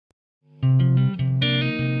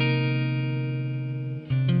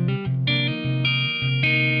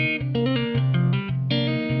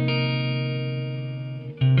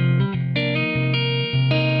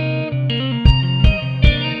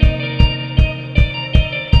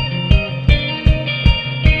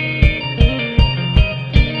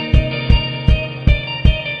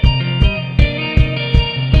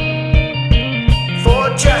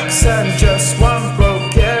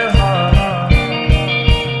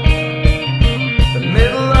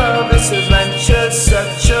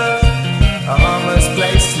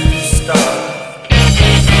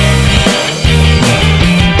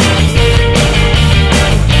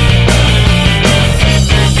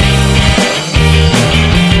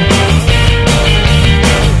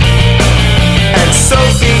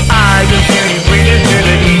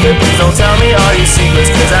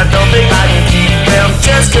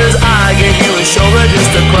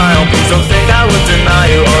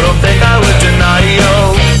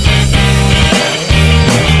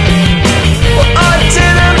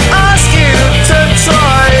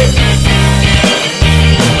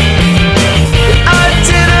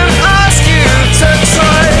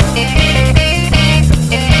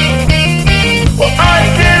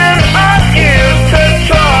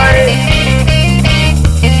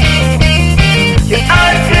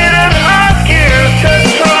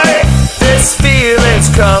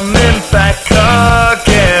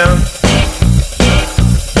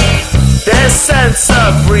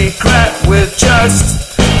secret with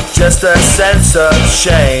just a sense of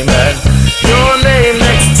shame. And your name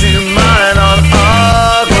next to mine on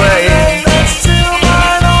our grave.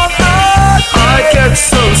 I get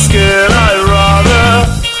so scared I'd rather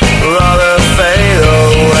fade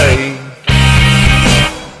away.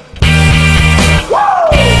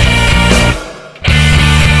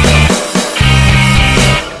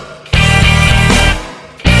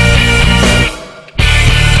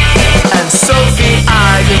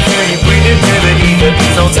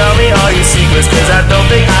 Please don't tell me all your secrets, cause I don't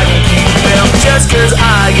think I can keep them. Just cause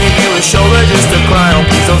I gave you a shoulder just to cry on,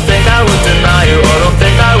 please don't think I would deny